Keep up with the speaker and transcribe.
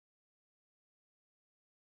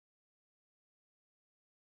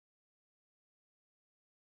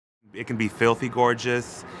It can be filthy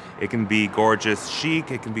gorgeous, it can be gorgeous chic,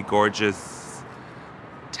 it can be gorgeous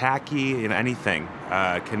tacky, and anything.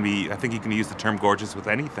 I think you can use the term gorgeous with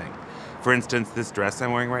anything. For instance, this dress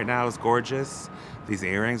I'm wearing right now is gorgeous. These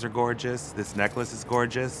earrings are gorgeous. This necklace is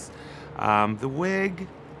gorgeous. The wig,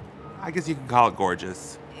 I guess you can call it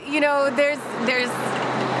gorgeous. You know, there's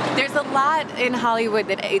a lot in Hollywood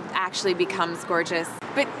that it actually becomes gorgeous.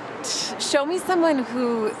 But show me someone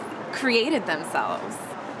who created themselves.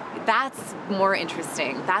 That's more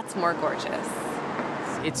interesting. That's more gorgeous.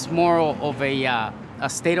 It's more of a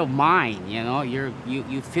state of mind, you know?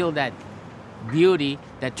 You feel that beauty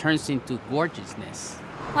that turns into gorgeousness.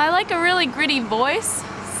 Well, I like a really gritty voice.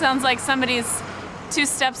 Sounds like somebody's 2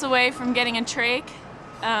 steps away from getting a trach.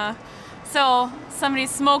 So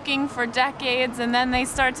somebody's smoking for decades and then they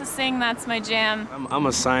start to sing, that's my jam. I'm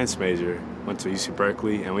a science major, went to UC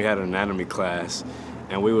Berkeley, and we had an anatomy class,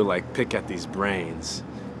 and we would like pick at these brains,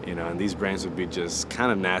 you know, and these brains would be just kind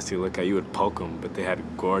of nasty to look at. You would poke them, but they had a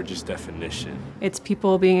gorgeous definition. It's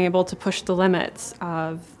people being able to push the limits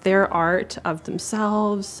of their art, of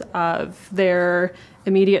themselves, of their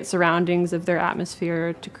immediate surroundings, of their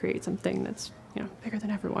atmosphere to create something that's, you know, bigger than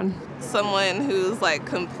everyone. Someone who's like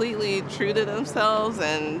completely true to themselves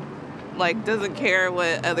and like doesn't care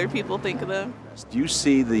what other people think of them. Do you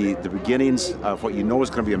see the beginnings of what you know is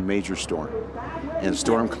going to be a major storm and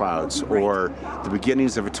storm clouds, or the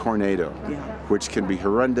beginnings of a tornado, which can be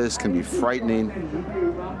horrendous, can be frightening,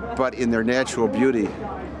 but in their natural beauty,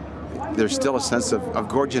 there's still a sense of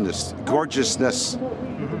gorgeousness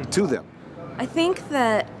to them. I think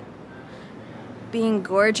that being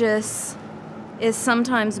gorgeous is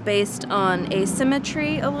sometimes based on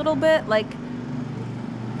asymmetry a little bit, like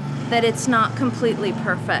that it's not completely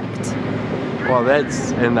perfect. Well,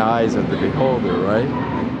 that's in the eyes of the beholder,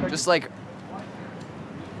 right? Just like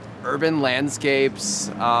urban landscapes,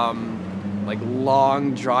 like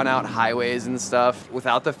long drawn out highways and stuff.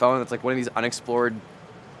 Without the phone, it's like one of these unexplored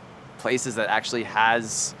places that actually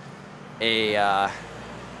has an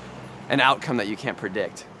outcome that you can't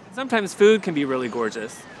predict. Sometimes food can be really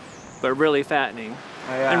gorgeous, but really fattening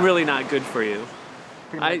and really not good for you.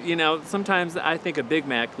 Sometimes I think a Big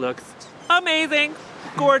Mac looks amazing,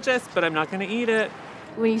 gorgeous, but I'm not gonna eat it.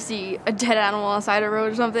 When you see a dead animal on the side of the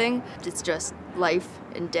road or something, it's just life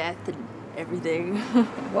and death and everything.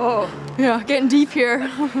 Whoa. Yeah, getting deep here.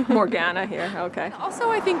 Morgana here, okay. Also,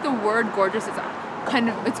 I think the word gorgeous is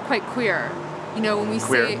it's quite queer. You know, when we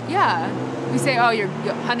Queer. we say, oh,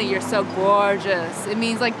 honey, you're so gorgeous. It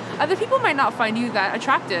means like other people might not find you that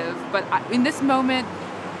attractive, but in this moment,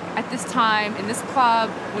 at this time, in this club,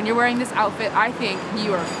 when you're wearing this outfit, I think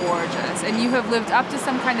you are gorgeous. And you have lived up to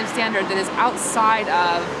some kind of standard that is outside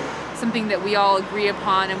of something that we all agree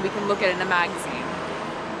upon and we can look at in a magazine.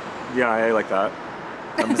 Yeah, I like that.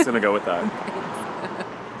 I'm just gonna go with that.